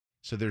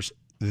So there's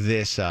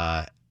this,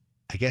 I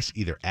guess,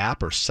 either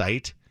app or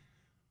site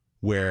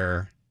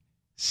where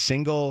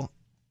single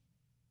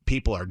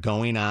people are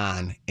going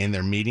on and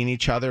they're meeting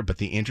each other. But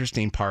the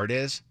interesting part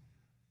is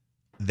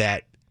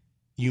that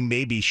you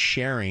may be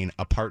sharing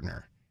a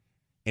partner.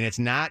 And it's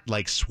not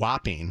like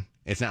swapping.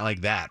 It's not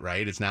like that,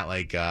 right? It's not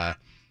like,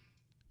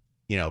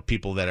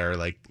 people that are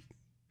like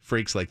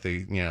freaks, like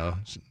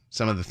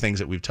some of the things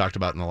that we've talked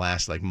about in the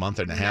last like month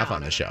and a half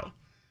on the show.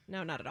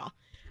 No, not at all.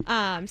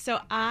 So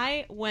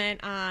I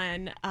went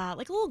on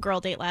like a little girl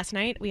date last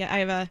night. I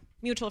have a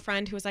mutual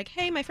friend who was like,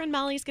 hey, my friend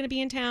Molly's going to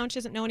be in town. She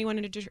doesn't know anyone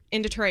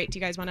in Detroit. Do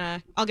you guys want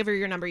to, I'll give her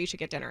your number. You should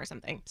get dinner or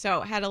something.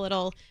 So I had a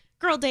little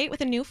girl date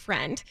with a new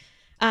friend.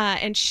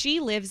 And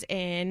she lives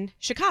in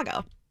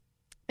Chicago.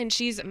 And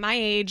she's my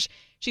age.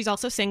 She's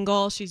also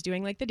single. She's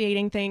doing like the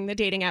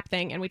dating app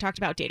thing. And we talked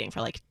about dating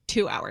for like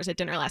 2 hours at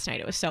dinner last night.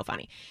 It was so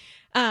funny.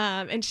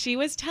 And she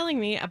was telling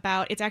me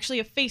about, it's actually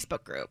a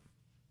Facebook group.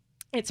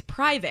 It's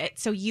private,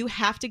 so you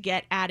have to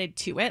get added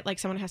to it. Like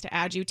someone has to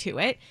add you to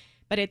it.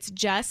 But it's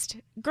just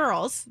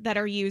girls that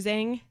are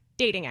using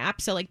dating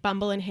apps. So like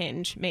Bumble and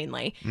Hinge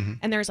mainly. Mm-hmm.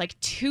 And there's like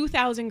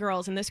 2,000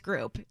 girls in this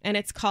group. And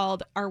it's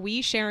called Are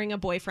We Sharing a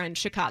Boyfriend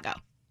Chicago?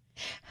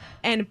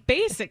 And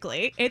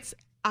basically it's...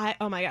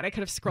 oh my God, I could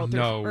have scrolled through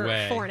for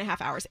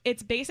 4.5 hours.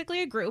 It's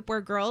basically a group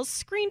where girls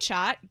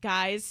screenshot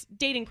guys'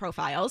 dating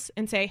profiles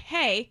and say,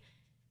 hey,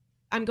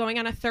 I'm going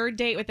on a third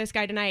date with this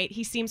guy tonight.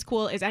 He seems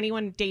cool. Is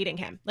anyone dating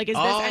him? Like, is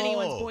this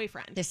anyone's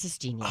boyfriend? This is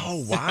genius.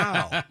 Oh,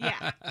 wow.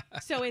 Yeah.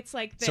 So it's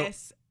like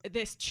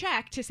this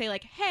check to say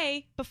like,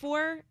 hey,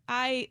 before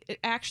I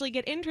actually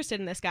get interested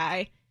in this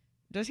guy,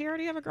 does he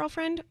already have a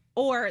girlfriend?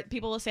 Or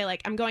people will say,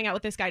 like, I'm going out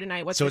with this guy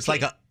tonight. What's so it's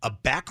like a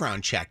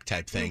background check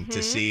type thing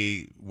to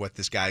see what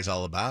this guy's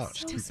all about.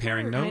 So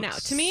comparing smart. notes. I know.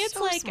 To me, it's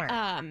So like,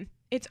 smart.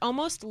 it's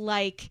almost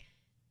like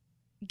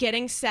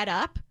getting set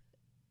up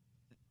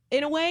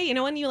in a way. You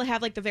know, when you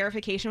have like the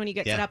verification when you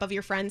get set up of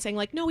your friend saying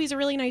like, no, he's a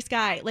really nice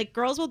guy. Like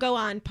girls will go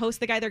on, post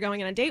the guy they're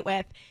going on a date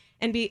with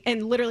and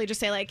literally just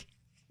say like,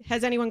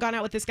 has anyone gone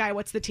out with this guy?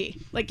 What's the tea?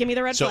 Like, give me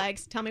the red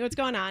flags. Tell me what's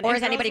going on. Or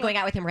is anybody going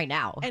out with him right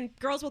now? And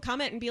girls will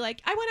comment and be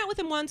like, I went out with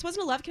him once.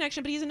 Wasn't a love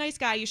connection, but he's a nice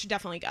guy. You should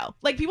definitely go.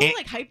 Like, people will,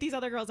 like, hype these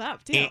other girls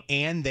up, too.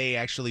 And they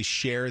actually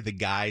share the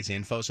guy's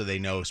info so they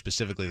know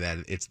specifically that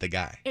it's the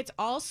guy. It's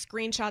all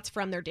screenshots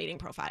from their dating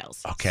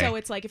profiles. Okay. So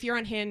it's like, if you're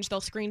on Hinge,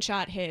 they'll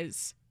screenshot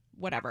his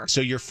whatever. So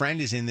your friend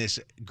is in this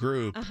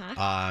group.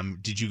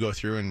 Did you go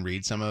through and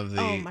read some of the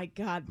oh my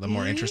God, the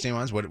more interesting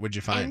ones? What would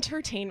you find?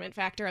 Entertainment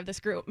factor of this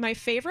group. My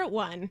favorite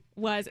one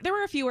was, there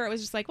were a few where it was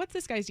just like, what's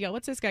this guy's deal?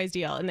 What's this guy's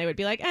deal? And they would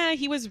be like,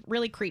 he was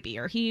really creepy,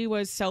 or he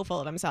was so full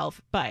of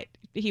himself, but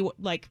he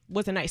like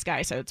was a nice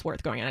guy, so it's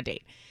worth going on a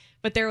date.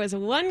 But there was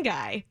one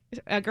guy,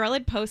 a girl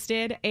had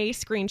posted a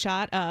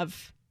screenshot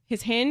of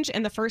his Hinge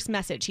and the first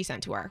message he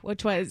sent to her,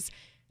 which was,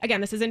 again,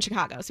 this is in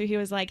Chicago. So he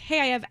was like, hey,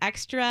 I have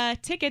extra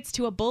tickets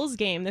to a Bulls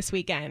game this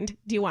weekend.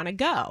 Do you want to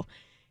go?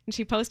 And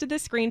she posted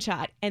this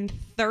screenshot, and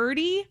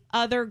 30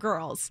 other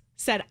girls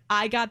said,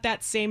 I got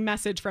that same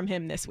message from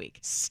him this week.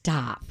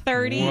 Stop.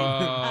 30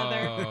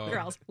 other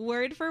girls,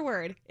 word for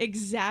word,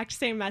 exact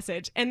same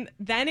message. And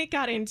then it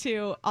got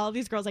into all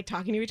these girls like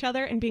talking to each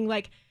other and being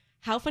like,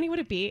 how funny would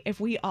it be if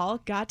we all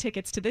got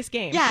tickets to this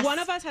game? Yes. One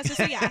of us has to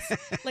say yes.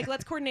 Like,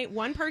 let's coordinate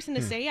one person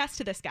to say yes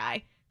to this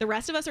guy. The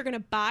rest of us are going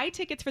to buy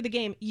tickets for the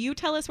game. You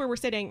tell us where we're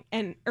sitting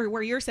or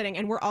where you're sitting,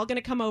 and we're all going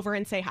to come over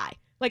and say hi.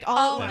 Like,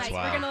 all That's night.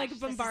 wow. We're going to like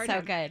bombard so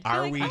him. good.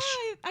 Are like, we? I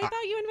thought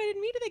you invited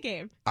me to the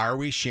game. Are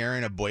we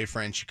sharing a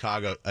boyfriend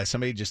Chicago?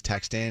 Somebody just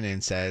texted in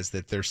and says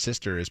that their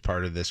sister is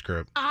part of this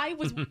group. I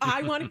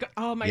want to go.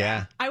 Oh my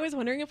God. I was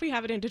wondering if we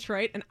have it in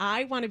Detroit, and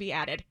I want to be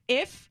added.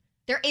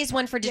 There is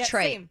one for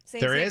Detroit.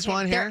 Same, There is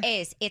one here? There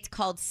is. It's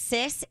called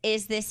Sis,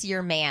 Is This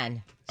Your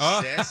Man?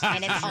 Sis?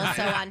 And it's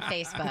also on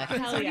Facebook.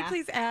 Hell Can yeah. you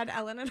please add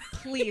Ellen and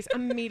Please,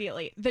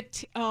 immediately.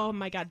 Oh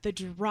my God, the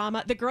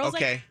drama. The girls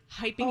like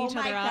hyping each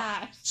other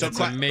up. So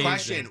amazing.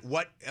 question,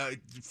 what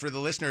for the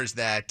listeners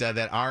that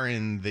are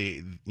in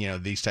the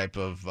these type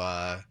of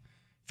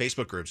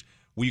Facebook groups,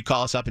 will you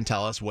call us up and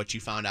tell us what you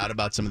found out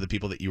about some of the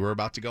people that you were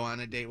about to go on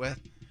a date with?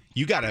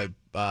 You got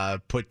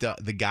to put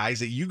the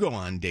guys that you go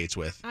on dates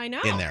with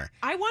in there.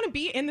 I want to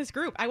be in this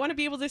group. I want to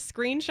be able to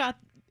screenshot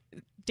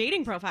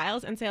dating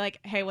profiles and say like,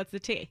 hey, what's the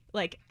tea?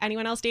 Like,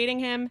 anyone else dating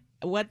him?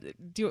 What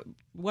do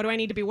I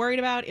need to be worried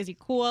about? Is he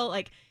cool?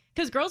 Like,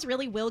 because girls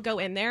really will go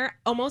in there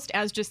almost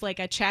as just like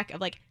a check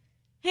of like,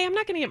 hey, I'm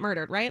not going to get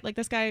murdered, right? Like,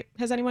 this guy,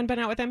 has anyone been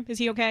out with him? Is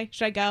he okay?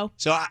 Should I go?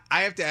 So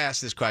I have to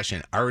ask this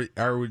question.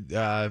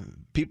 Are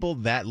people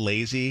that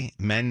lazy,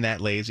 men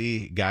that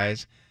lazy,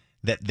 guys,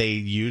 that they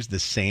use the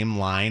same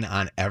line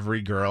on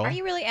every girl? Are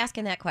you really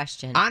asking that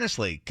question?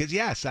 Honestly, because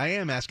yes, I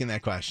am asking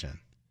that question.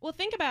 Well,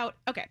 think about,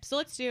 okay,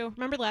 so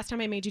remember the last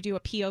time I made you do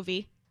a POV? Do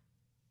you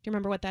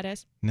remember what that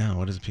is? No,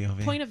 what is a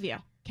POV? Point of view,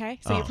 okay?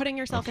 So you're putting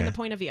yourself in the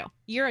point of view.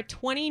 You're a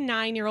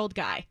 29-year-old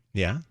guy.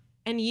 Yeah.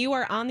 And you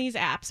are on these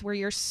apps where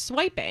you're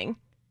swiping,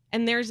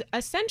 and there's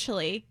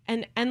essentially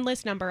an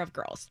endless number of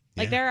girls.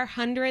 Like, there are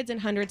hundreds and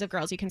hundreds of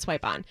girls you can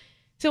swipe on.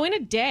 So in a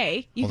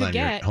day, you Hold could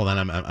get. on.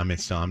 I'm trying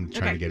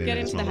Okay, to get get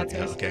into this into the moment.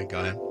 headspace. Okay, go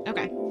ahead.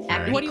 Okay.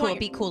 Act What do you cool, want?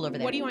 be cool over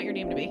there. What do you want your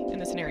name to be in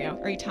this scenario?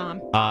 Are you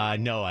Tom?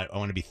 No, I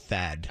want to be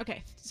Thad.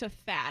 Okay, so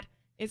Thad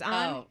is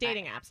on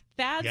dating apps.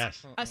 Thad's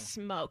Yes. a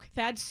smoke.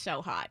 Thad's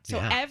so hot. So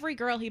Yeah. every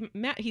girl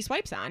he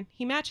swipes on,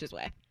 he matches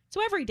with.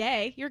 So every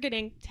day, you're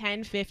getting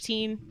 10,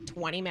 15,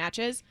 20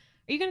 matches.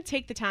 Are you going to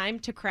take the time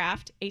to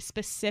craft a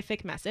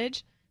specific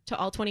message to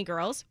all 20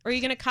 girls? Or are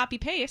you going to copy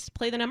paste,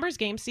 play the numbers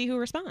game, see who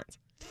responds?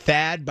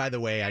 Thad, by the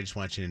way, I just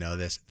want you to know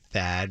this.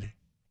 Thad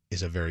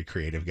is a very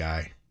creative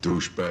guy.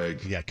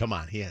 Douchebag. Yeah, come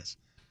on, he is.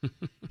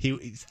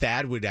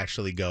 Thad would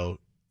actually go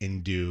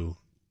and do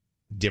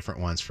different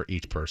ones for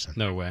each person.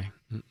 No way.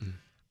 Mm-mm.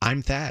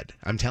 I'm Thad.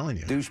 I'm telling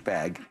you.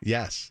 Douchebag.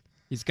 Yes.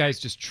 These guys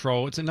just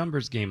troll. It's a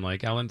numbers game,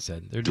 like Ellen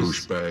said. They're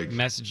just Douchebag.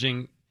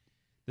 messaging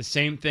the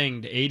same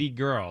thing to 80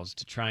 girls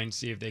to try and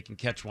see if they can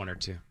catch one or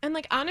two. And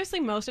like honestly,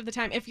 most of the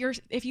time, if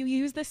you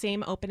use the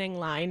same opening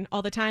line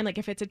all the time, like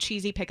if it's a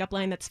cheesy pickup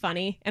line that's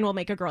funny and will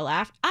make a girl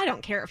laugh, I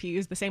don't care if you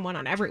use the same one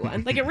on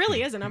everyone. Like it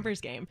really is a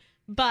numbers game.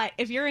 But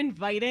if you're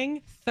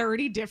inviting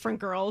 30 different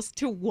girls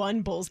to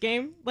one Bulls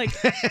game, like,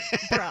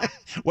 bro.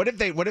 What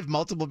if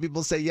multiple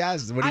people say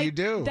yes? What do you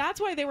do?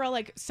 That's why they were all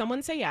like,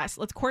 someone say yes.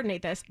 Let's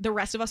coordinate this. The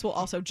rest of us will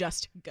also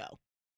just go.